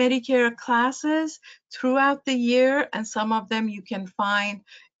offer Medicare classes throughout the year, and some of them you can find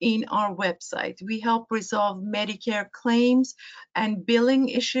in our website. We help resolve Medicare claims and billing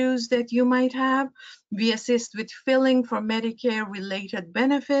issues that you might have. We assist with filling for Medicare related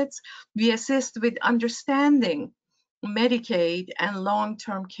benefits. We assist with understanding Medicaid and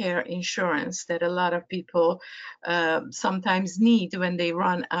long-term care insurance that a lot of people sometimes need when they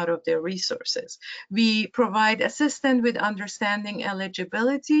run out of their resources. We provide assistance with understanding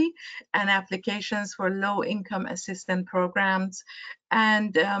eligibility and applications for low-income assistance programs.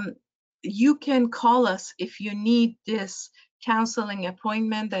 And you can call us if you need this counseling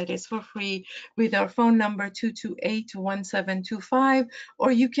appointment that is for free with our phone number 228-1725,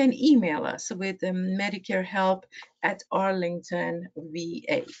 or you can email us with Medicare help at Arlington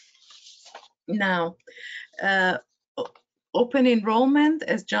VA. Now, open enrollment,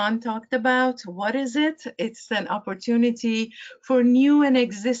 as John talked about, what is it? It's an opportunity for new and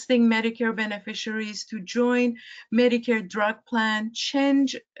existing Medicare beneficiaries to join Medicare drug plan,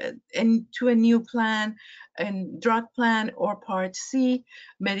 change into a new plan, and drug plan or Part C,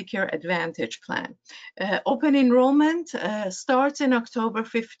 Medicare Advantage plan. Open enrollment starts in October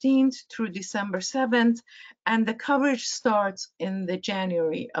 15th through December 7th, and the coverage starts in the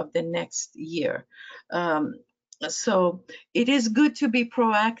January of the next year. So it is good to be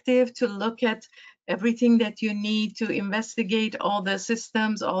proactive, to look at everything that you need, to investigate all the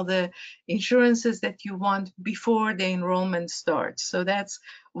systems, all the insurances that you want before the enrollment starts. So that's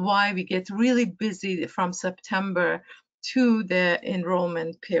why we get really busy from September to the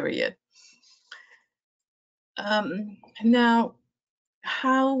enrollment period. Now,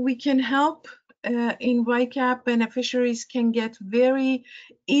 how we can help in VICAP, beneficiaries can get very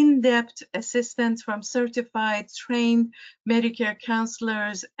in-depth assistance from certified, trained Medicare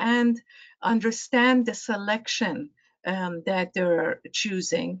counselors and understand the selection that they're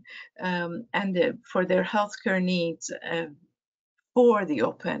choosing and for their healthcare needs for the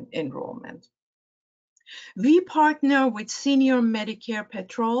open enrollment. We partner with Senior Medicare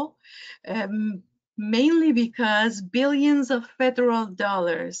Patrol, mainly because billions of federal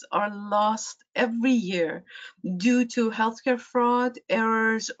dollars are lost every year due to healthcare fraud,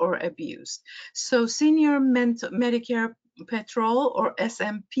 errors, or abuse. So Senior Medicare Patrol, or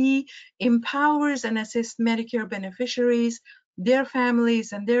SMP, empowers and assists Medicare beneficiaries, their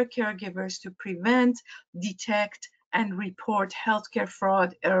families, and their caregivers to prevent, detect, and report healthcare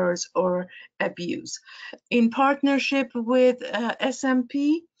fraud, errors, or abuse. In partnership with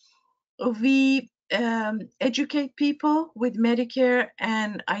SMP, we educate people with Medicare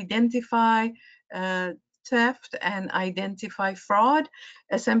and identify theft and identify fraud.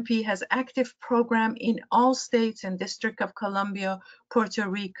 SMP has active program in all states and District of Columbia, Puerto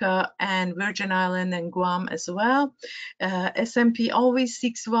Rico, and Virgin Islands and Guam as well. SMP always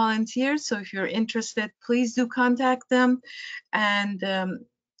seeks volunteers, so if you're interested, please do contact them. And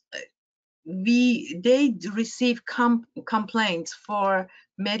they receive complaints for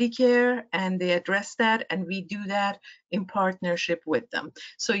Medicare, and they address that, and we do that in partnership with them.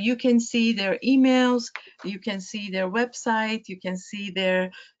 So you can see their emails, you can see their website, you can see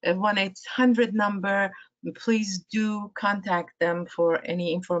their 1-800 number. Please do contact them for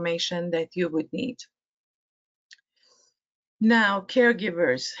any information that you would need. Now,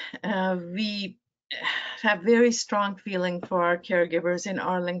 caregivers. We have very strong feeling for our caregivers in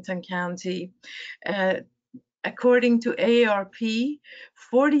Arlington County. According to AARP,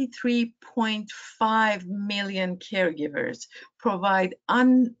 43.5 million caregivers provide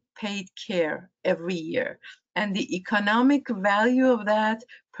unpaid care every year. And the economic value of that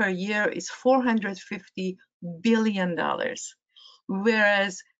per year is $450 billion.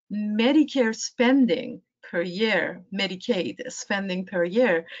 Whereas Medicare spending per year, Medicaid spending per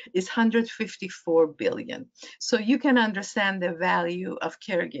year is $154 billion. So you can understand the value of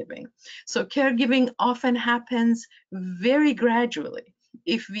caregiving. So caregiving often happens very gradually.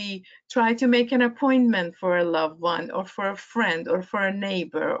 If we try to make an appointment for a loved one or for a friend or for a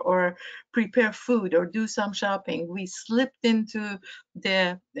neighbor or prepare food or do some shopping, we slipped into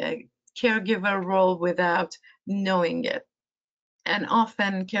the caregiver role without knowing it. And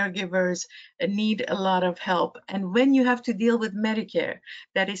often caregivers need a lot of help. And when you have to deal with Medicare,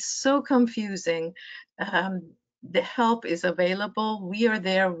 that is so confusing. The help is available. We are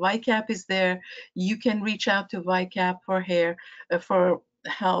there. VICAP is there. You can reach out to VICAP for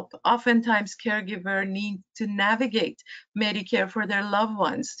help. Oftentimes, caregiver need to navigate Medicare for their loved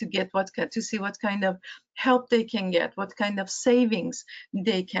ones to see what kind of help they can get, what kind of savings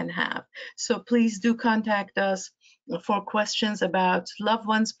they can have. So please do contact us for questions about loved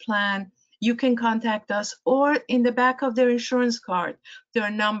ones plan. You can contact us, or in the back of their insurance card, there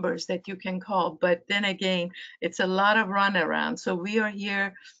are numbers that you can call. But then again, it's a lot of runaround. So we are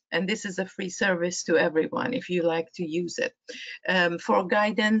here, and this is a free service to everyone if you like to use it. For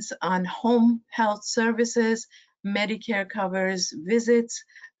guidance on home health services, Medicare covers visits.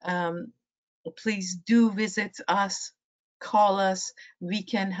 Please do visit us. Call us, we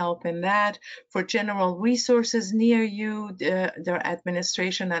can help in that. For general resources near you, their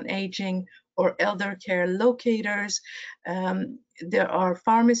administration on aging or elder care locators. There are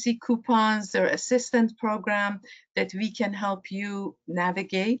pharmacy coupons, there are assistance program that we can help you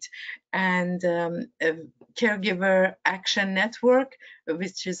navigate, and Caregiver Action Network,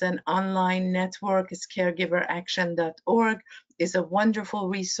 which is an online network, is caregiveraction.org, is a wonderful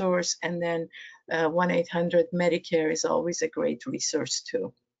resource, and then 1-800-Medicare is always a great resource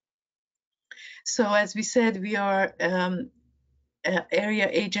too. So as we said, we are Area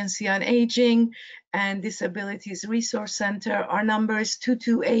Agency on Aging and Disabilities Resource Center. Our number is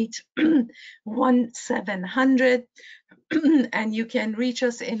 228-1700, and you can reach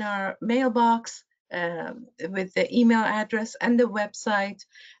us in our mailbox with the email address and the website.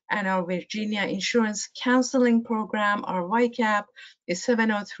 And our Virginia Insurance Counseling Program, our VICAP, is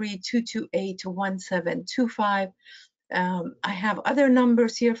 703-228-1725. I have other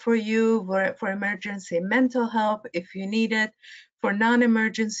numbers here for you for emergency mental health if you need it, for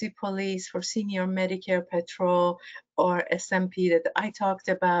non-emergency police, for senior Medicare patrol, or SMP that I talked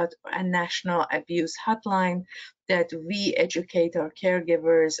about, a national abuse hotline that we educate our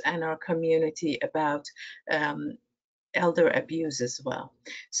caregivers and our community about elder abuse as well.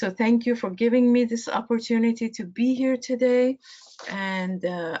 So thank you for giving me this opportunity to be here today, and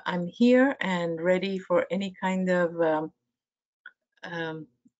I'm here and ready for any kind of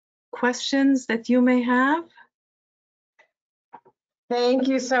questions that you may have. Thank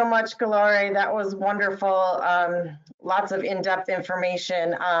you so much, Gelareh. That was wonderful. Lots of in-depth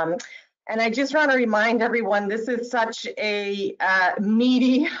information. And I just want to remind everyone, this is such a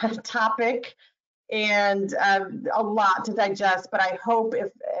meaty topic and a lot to digest, but I hope I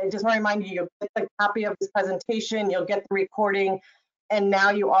just want to remind you, you'll get the copy of this presentation, you'll get the recording, and now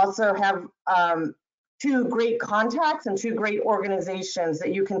you also have 2 great contacts and 2 great organizations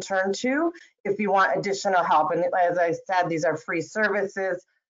that you can turn to if you want additional help. And as I said, these are free services.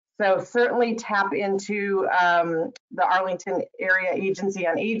 So certainly tap into the Arlington Area Agency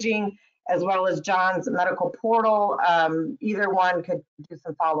on Aging, as well as John's medical portal. Either one could do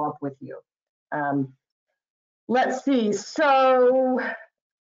some follow-up with you. Let's see. So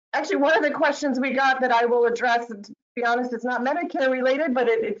actually, one of the questions we got that I will address, to be honest, it's not Medicare related, but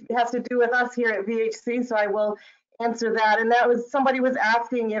it has to do with us here at VHC, so I will answer that. And that was, somebody was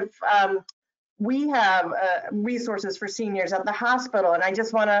asking if we have resources for seniors at the hospital. And I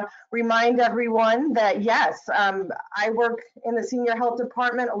just want to remind everyone that yes, I work in the senior health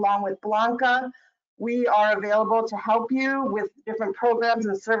department along with Blanca. We are available to help you with different programs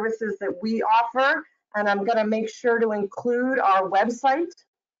and services that we offer. And I'm going to make sure to include our website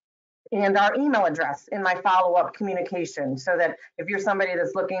and our email address in my follow-up communication, so that if you're somebody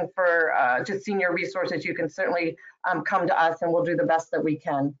that's looking for just senior resources, you can certainly come to us and we'll do the best that we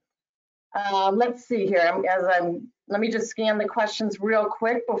can. Let's see here, let me just scan the questions real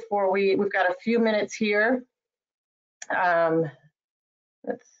quick before we've got a few minutes here.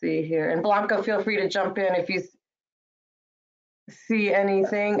 Let's see here, and Blanca, feel free to jump in if you see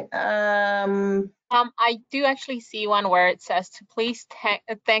anything. I do actually see one where it says to please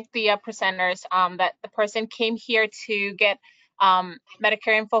thank the presenters, that the person came here to get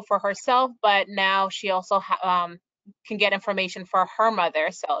Medicare info for herself, but now she also can get information for her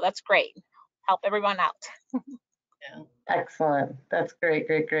mother. So that's great. Help everyone out. Excellent. That's great,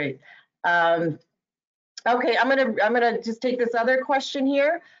 great, great. Okay, I'm gonna just take this other question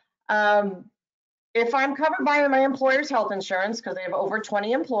here. If I'm covered by my employer's health insurance, because I have over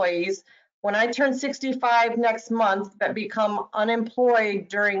 20 employees, when I turn 65 next month but become unemployed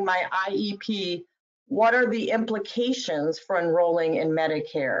during my IEP, what are the implications for enrolling in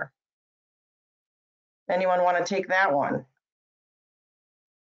Medicare? Anyone want to take that one?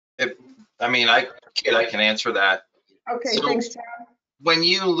 I can answer that. Okay, So thanks, John. when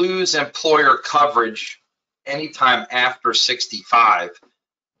you lose employer coverage anytime after 65,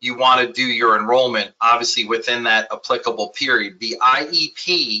 you want to do your enrollment obviously within that applicable period. The IEP,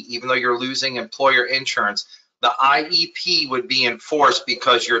 even though you're losing employer insurance, the IEP would be enforced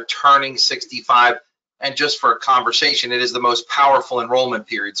because you're turning 65. And just for a conversation, it is the most powerful enrollment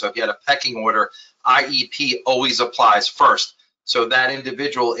period. So if you had a pecking order, IEP always applies first. So that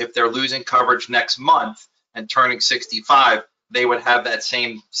individual, if they're losing coverage next month and turning 65, they would have that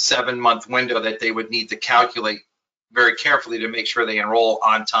same 7-month window that they would need to calculate very carefully to make sure they enroll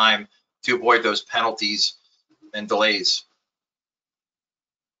on time to avoid those penalties and delays.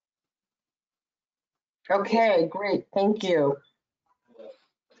 Okay, great, thank you.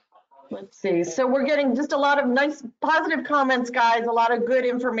 Let's see, so we're getting just a lot of nice positive comments, guys, a lot of good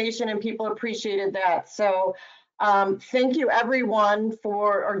information, and people appreciated that. So thank you everyone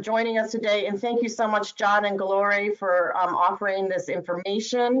for joining us today, and thank you so much, John and Gelareh, for offering this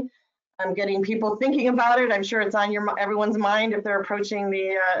information. I'm getting people thinking about it. I'm sure it's on everyone's mind if they're approaching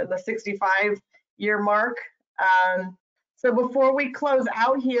the 65-year mark. So before we close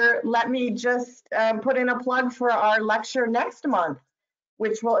out here, let me just put in a plug for our lecture next month,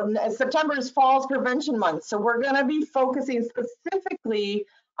 which will, September is Falls Prevention Month. So we're going to be focusing specifically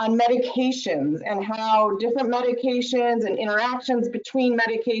on medications and how different medications and interactions between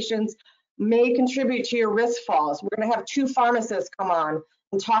medications may contribute to your risk falls. We're going to have 2 pharmacists come on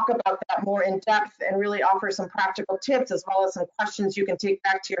and talk about that more in depth and really offer some practical tips as well as some questions you can take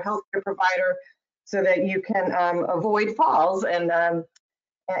back to your healthcare provider so that you can avoid falls and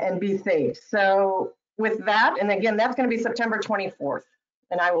be safe. So with that, and again, that's going to be September 24th,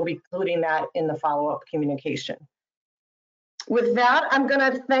 and I will be including that in the follow-up communication. With that, I'm going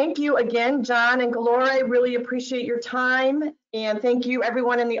to thank you again, John and Gelareh. Really appreciate your time. And thank you,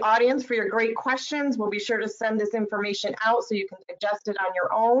 everyone in the audience, for your great questions. We'll be sure to send this information out so you can digest it on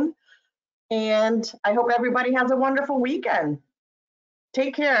your own. And I hope everybody has a wonderful weekend.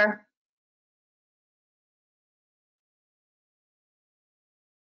 Take care.